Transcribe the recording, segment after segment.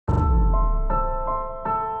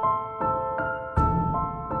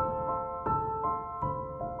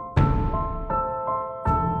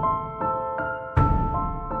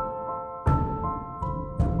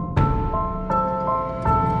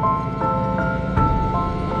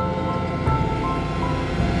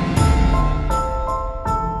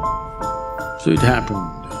So it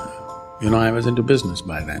happened, I was into business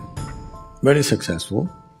by then, very successful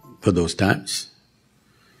for those times.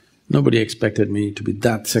 Nobody expected me to be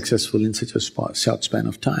that successful in such a short span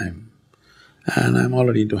of time. And I'm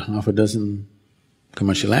already into half a dozen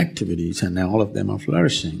commercial activities and all of them are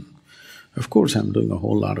flourishing. Of course, I'm doing a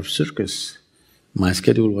whole lot of circus. My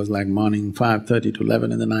schedule was like morning 5:30 to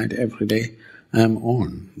 11 in the night every day. I'm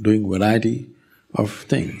on, doing variety of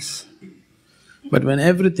things. But when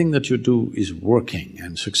everything that you do is working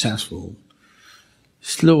and successful,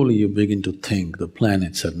 slowly you begin to think the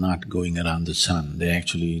planets are not going around the sun, they're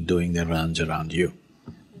actually doing their rounds around you.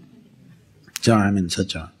 So I'm in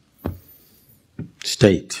such a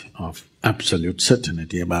state of absolute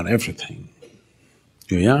certainty about everything.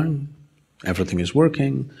 You're young, everything is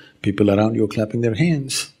working, people around you are clapping their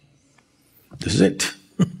hands. This is it.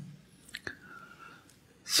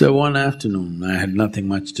 So one afternoon, I had nothing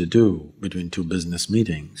much to do between two business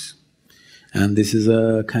meetings, and this is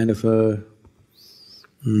a kind of a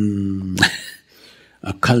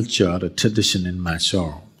culture, a tradition in my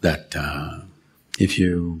soul that if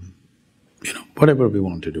whatever we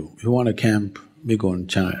want to do, if you want to camp, we go and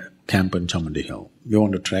camp on Chamandi Hill. You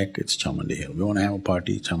want to trek, it's Chamandi Hill. You want to have a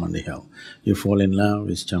party, Chamandi Hill. You fall in love,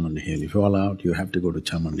 it's Chamandi Hill. If you fall out, you have to go to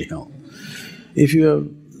Chamandi Hill. If you have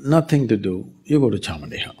nothing to do, you go to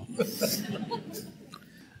Chamandi Hill.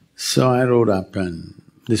 So I rode up and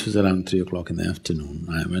this was around 3 o'clock in the afternoon.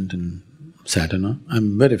 I went and sat on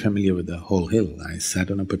I'm very familiar with the whole hill. I sat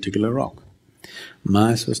on a particular rock.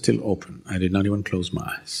 My eyes were still open, I did not even close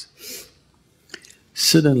my eyes.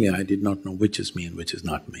 Suddenly I did not know which is me and which is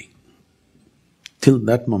not me. Till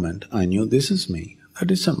that moment I knew this is me, that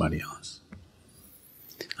is somebody else.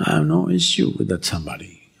 I have no issue with that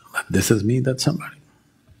somebody, but this is me, that's somebody.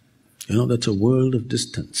 That's a world of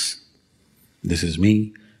distance. This is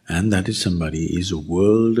me and that is somebody is a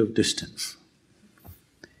world of distance.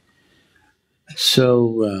 So,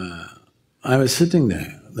 I was sitting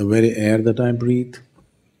there, the very air that I breathe,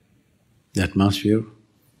 the atmosphere,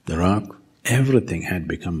 the rock, everything had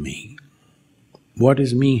become me. What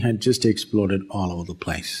is me had just exploded all over the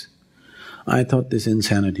place. I thought this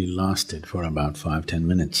insanity lasted for about 5–10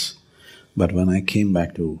 minutes, but when I came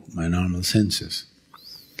back to my normal senses,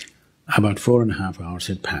 about 4.5 hours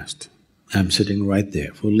had passed. I'm sitting right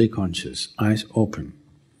there, fully conscious, eyes open.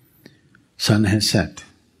 Sun has set.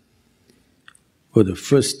 For the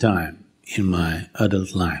first time in my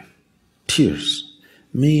adult life, tears.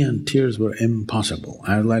 Me and tears were impossible.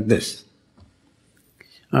 I was like this.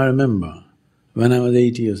 I remember when I was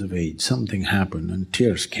 8 years of age, something happened and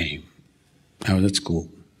tears came. I was at school.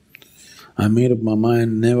 I made up my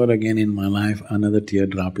mind, never again in my life another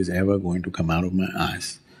teardrop is ever going to come out of my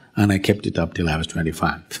eyes. And I kept it up till I was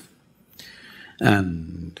 25.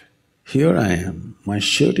 And here I am, my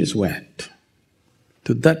shirt is wet.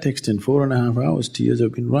 To that extent, 4.5 hours tears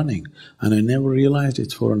have been running, and I never realized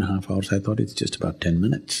it's 4.5 hours, I thought it's just about 10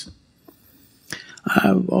 minutes.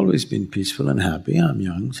 I've always been peaceful and happy, I'm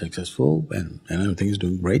young, successful, and everything is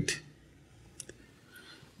doing great.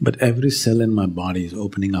 But every cell in my body is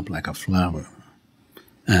opening up like a flower,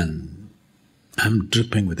 and I'm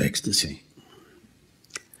dripping with ecstasy.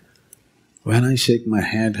 When I shake my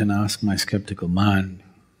head and ask my skeptical mind,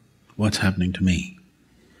 what's happening to me?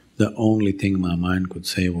 The only thing my mind could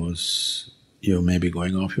say was, you may be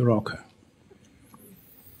going off your rocker.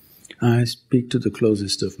 I speak to the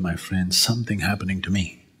closest of my friends, something happening to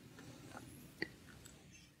me.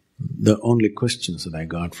 The only questions that I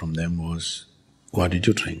got from them was, what did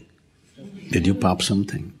you drink? Did you pop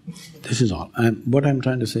something? This is all. What I'm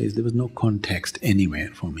trying to say is there was no context anywhere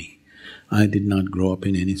for me. I did not grow up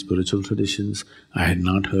in any spiritual traditions, I had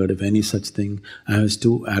not heard of any such thing, I was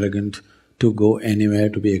too arrogant to go anywhere,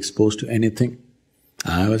 to be exposed to anything.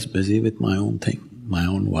 I was busy with my own thing, my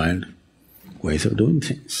own wild ways of doing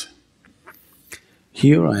things.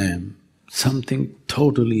 Here I am, something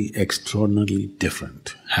totally extraordinarily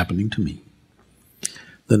different happening to me.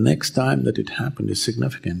 The next time that it happened is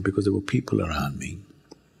significant because there were people around me.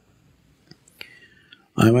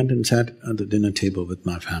 I went and sat at the dinner table with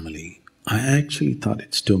my family. I actually thought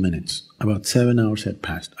it's 2 minutes. About 7 hours had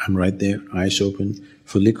passed. I'm right there, eyes open,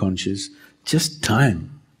 fully conscious, just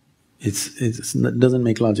time. It doesn't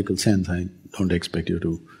make logical sense. I don't expect you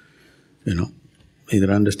to,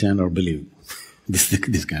 either understand or believe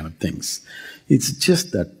these kind of things. It's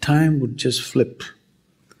just that time would just flip.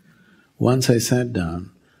 Once I sat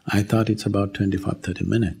down, I thought it's about 25–30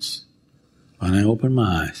 minutes. When I opened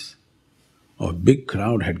my eyes, a big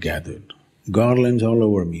crowd had gathered, garlands all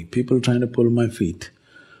over me, people trying to pull my feet,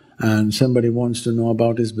 and somebody wants to know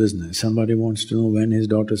about his business, somebody wants to know when his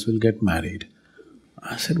daughters will get married.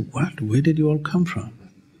 I said, what? Where did you all come from?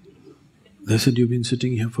 They said, you've been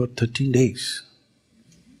sitting here for 13 days.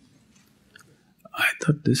 I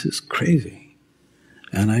thought, this is crazy.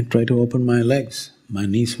 And I tried to open my legs, my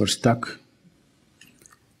knees were stuck.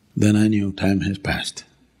 Then I knew time has passed.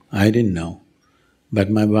 I didn't know, but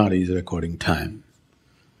my body is recording time.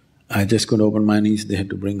 I just couldn't open my knees, they had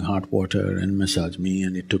to bring hot water and massage me,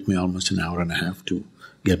 and it took me almost an hour and a half to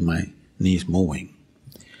get my knees moving.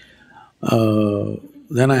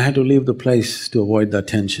 Then I had to leave the place to avoid the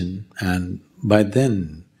tension, and by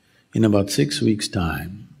then, in about 6 weeks'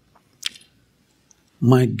 time,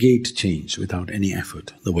 my gait changed without any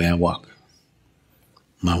effort, the way I walk.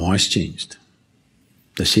 My voice changed,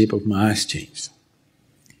 the shape of my eyes changed.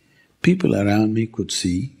 People around me could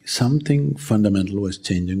see something fundamental was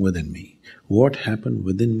changing within me. What happened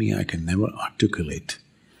within me I can never articulate.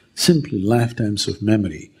 Simply lifetimes of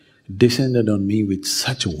memory descended on me with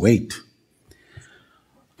such weight,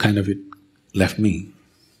 kind of it left me,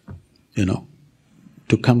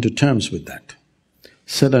 to come to terms with that.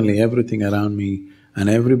 Suddenly everything around me and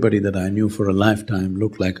everybody that I knew for a lifetime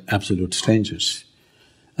looked like absolute strangers.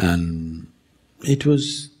 And it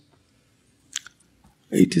is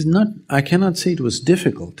not… I cannot say it was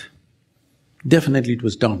difficult, definitely it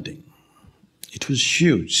was daunting. It was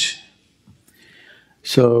huge.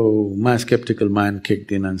 So my skeptical mind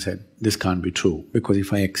kicked in and said, this can't be true, because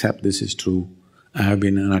if I accept this is true, I have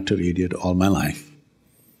been an utter idiot all my life.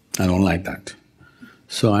 I don't like that.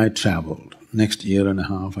 So I traveled. Next year and a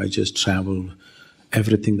half, I just traveled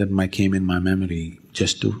everything that came in my memory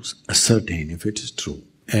just to ascertain if it is true.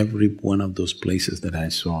 Every one of those places that I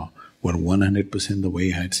saw were 100% the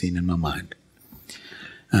way I had seen in my mind.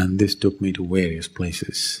 And this took me to various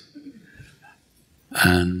places.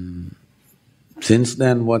 And since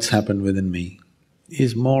then, what's happened within me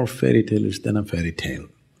is more fairy tale-ish than a fairy tale.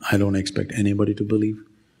 I don't expect anybody to believe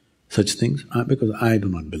such things, because I do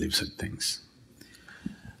not believe such things.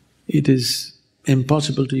 It is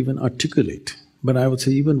impossible to even articulate, but I would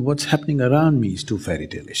say even what's happening around me is too fairy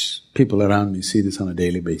tale-ish. People around me see this on a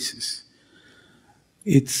daily basis.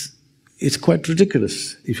 It's quite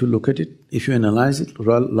ridiculous if you look at it. If you analyze it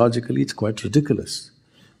logically, it's quite ridiculous.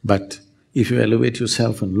 But if you elevate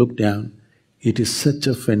yourself and look down, it is such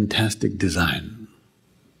a fantastic design.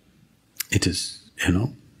 It is,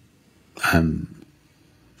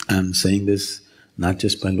 I'm saying this not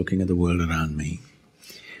just by looking at the world around me.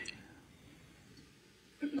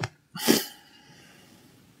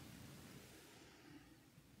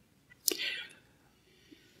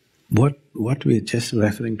 What we're just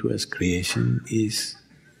referring to as creation is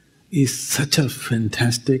such a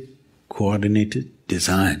fantastic, coordinated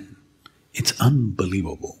design. It's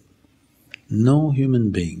unbelievable. No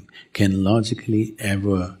human being can logically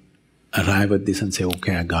ever arrive at this and say,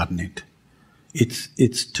 okay, I've gotten it.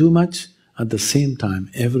 It's too much. At the same time,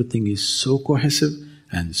 everything is so cohesive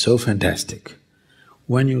and so fantastic.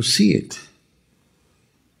 When you see it,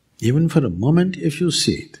 even for a moment if you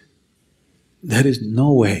see it, there is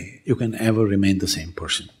no way you can ever remain the same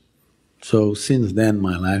person. So since then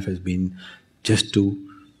my life has been just to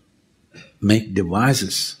make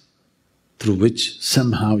devices through which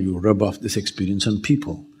somehow you rub off this experience on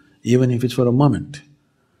people, even if it's for a moment.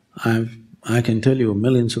 I can tell you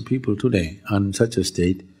millions of people today are in such a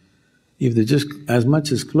state, if they just as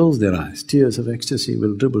much as close their eyes, tears of ecstasy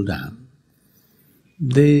will dribble down.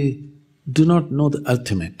 They do not know the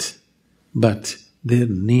ultimate, but they're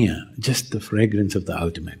near. Just the fragrance of the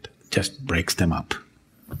ultimate just breaks them up,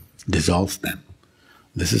 dissolves them.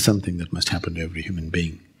 This is something that must happen to every human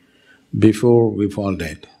being. Before we fall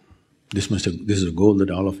dead, this is a goal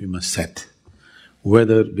that all of you must set.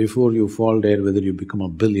 Whether before you fall dead, whether you become a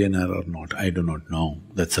billionaire or not, I do not know.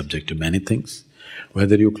 That's subject to many things.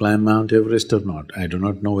 Whether you climb Mount Everest or not, I do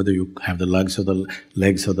not know whether you have the legs or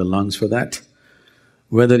the lungs for that.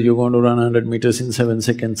 Whether you're going to run 100 meters in 7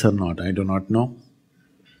 seconds or not, I do not know.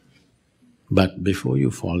 But before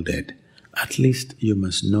you fall dead, at least you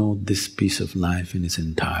must know this piece of life in its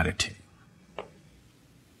entirety.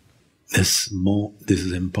 This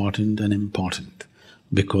is important and important,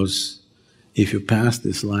 because if you pass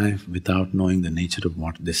this life without knowing the nature of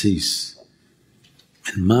what this is,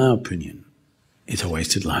 in my opinion, it's a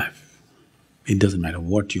wasted life. It doesn't matter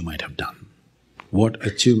what you might have done, what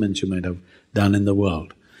achievements you might have done in the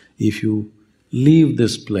world. If you leave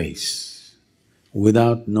this place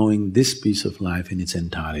without knowing this piece of life in its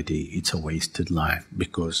entirety, it's a wasted life,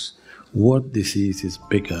 because what this is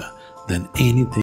bigger than anything